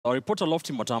Our reporter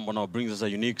Lofty Matambo now brings us a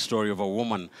unique story of a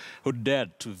woman who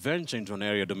dared to venture into an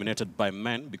area dominated by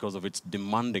men because of its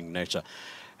demanding nature.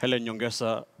 Hellen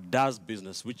Nyongesa does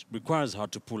business which requires her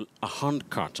to pull a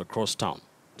handcart across town.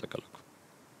 Take a look.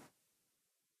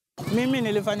 Mimi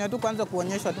nilifanya tu kwanza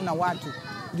kuonyeshwa tu na watu.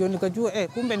 Ndio nikajua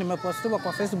kumbe nimepostiwa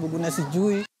kwa Facebook na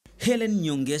sijui. Hellen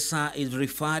Nyongesa is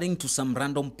referring to some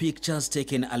random pictures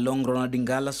taken along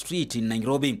Ronaldingala Street in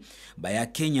Nairobi by a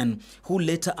Kenyan who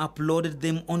later uploaded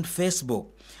them on Facebook.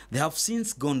 They have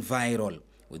since gone viral,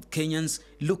 with Kenyans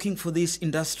looking for this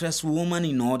industrious woman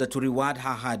in order to reward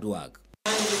her hard work.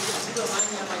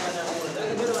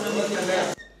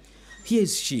 Here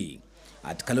is she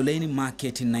at Kaloleni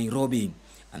Market in Nairobi,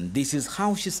 and this is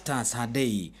how she starts her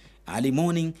day. Early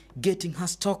morning, getting her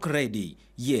stock ready.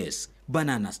 Yes,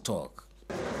 banana stock.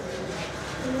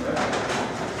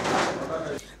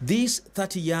 This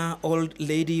 30-year-old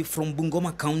lady from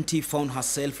Bungoma County found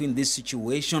herself in this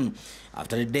situation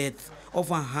after the death of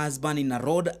her husband in a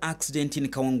road accident in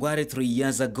Kawangware 3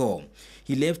 years ago.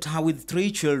 He left her with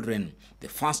 3 children. The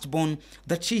firstborn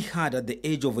that she had at the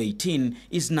age of 18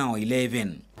 is now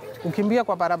 11. Ukimbia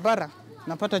kwa barabara,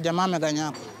 napata jamaa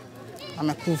ameganyako.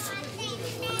 Amekufa.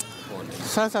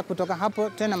 Sasa kutoka hapo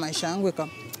tena maisha yangu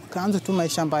kaanza tu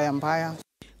maisha mbaya.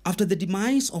 After the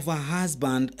demise of her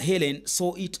husband, Hellen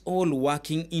saw it all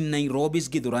working in Nairobi's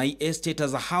Githurai estate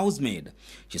as a housemaid.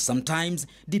 She sometimes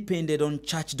depended on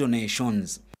church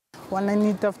donations.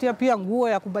 Wananitafutia pia nguo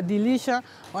ya kubadilisha,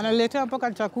 wanaletea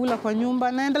mpaka chakula kwa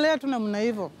nyumba, naendelea tu namna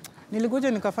hivyo.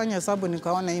 Nilikuja nikafanya hesabu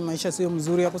nikaona hii maisha sio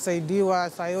mzuri ya kusaidiwa,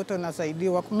 saa yote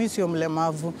nasaidiwa, mimi sio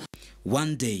mlemavu.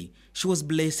 One day, she was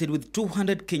blessed with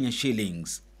 200 Kenya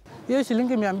shillings. Hiyo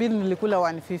shilingi 200 nilikula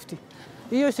 150.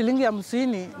 Hiyo shilingi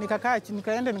 50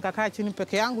 nikaenda nikakaa chini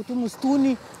peke yangu tu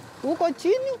msituni. Huko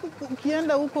chini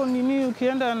ukienda huko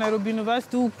ukienda Nairobi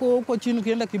University huko chini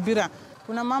ukienda Kibira.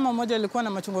 Kuna mama mmoja alikuwa na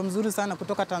machungwa mzuri sana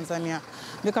kutoka Tanzania.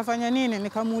 Nikafanya nini?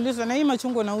 Nikamuuliza na hii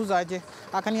machungwa nauza aje?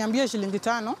 Akaniambia shilingi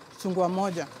 5 chungwa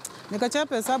moja.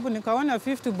 Nikachapa hesabu nikaona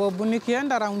 50 bob,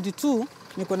 nikienda round 2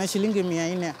 niko na shilingi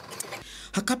 400.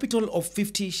 Her capital of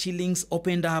 50 shillings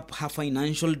opened up her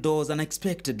financial doors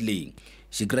unexpectedly.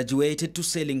 She graduated to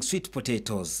selling sweet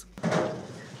potatoes.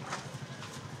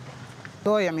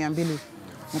 Ndoo ya 200.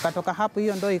 Nikatoka hapo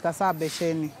hiyo ndoo ikazaa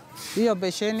besheni. Hiyo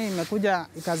besheni imekuja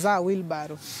ikazaa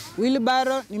wheelbarrow.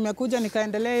 Wheelbarrow nimekuja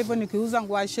nikaendelea hivyo nikiuza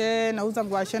ngwashe, nauza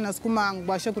ngwashe na sukuma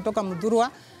ngwashe kutoka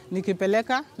Mudhurwa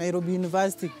nikipeleka Nairobi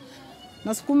University.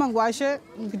 Na sukuma ngwashe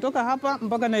nikitoka hapa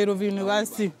mpaka Nairobi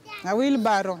University na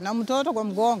wheelbarrow na mtoto kwa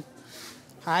mgongo.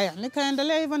 Haya,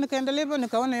 nikaendelea hivyo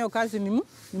nikaona hiyo kazi ni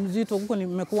mzito huko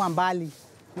nimekuwa mbali.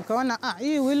 Nikaona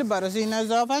hii wheelbarrow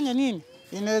inaweza fanya nini?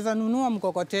 Inaweza nunua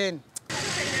mkokoteni.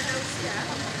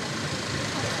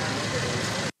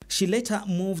 She later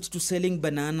moved to selling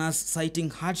bananas, citing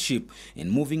hardship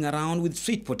and moving around with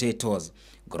sweet potatoes,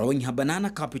 growing her banana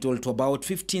capital to about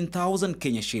 15,000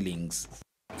 Kenya shillings.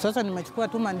 Sasa nimechukua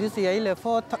tu mandisi ya ile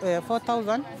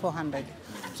 4,400.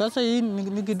 Sasa hii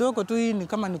ni kidogo tu, hii ni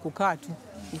kama nikukaa tu.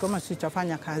 Ni kama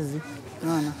sijafanya kazi.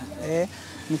 Unaona?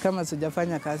 Ni kama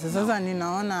sijafanya kazi. Sasa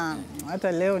ninaona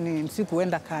hata leo ni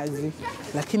sikuenda kazi,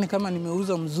 lakini kama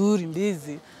nimeuza mzuri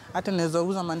ndizi, hata naweza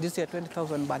uza mandisi ya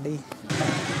 20,000 baadaye.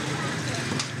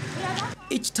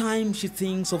 Each time she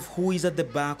thinks of who is at the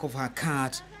back of her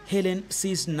cart, Hellen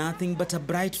sees nothing but a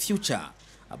bright future,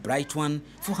 a bright one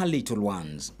for her little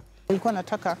ones. Nilikuwa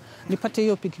nataka nipate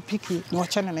hiyo pikipiki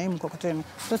niwachane na hii mkokoteni.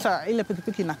 Sasa ile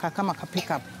pikipiki inakaa kama ka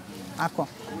pickup ako.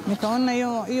 Nikaona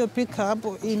hiyo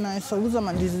pickup inasauza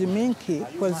mandizi mengi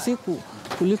kwa siku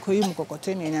kuliko hii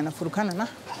mkokoteni yenye anafurukana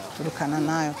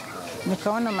nayo.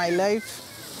 Nikaona my life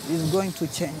is going to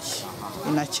change.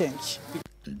 Ina change.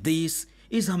 This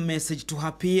is her message to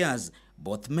her peers,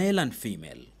 both male and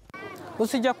female.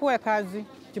 Usijakue kazi,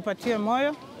 jipatie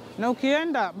moyo, na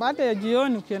ukienda baada ya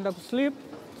jioni ukienda kusleep,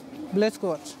 bless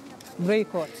God, pray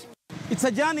God. It's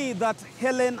a journey that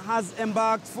Hellen has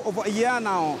embarked for over a year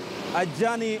now, a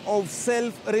journey of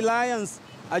self-reliance,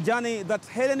 a journey that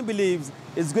Hellen believes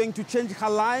is going to change her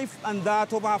life and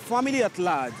that of her family at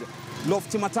large.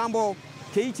 Lofty Matambo,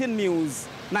 KTN News,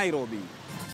 Nairobi.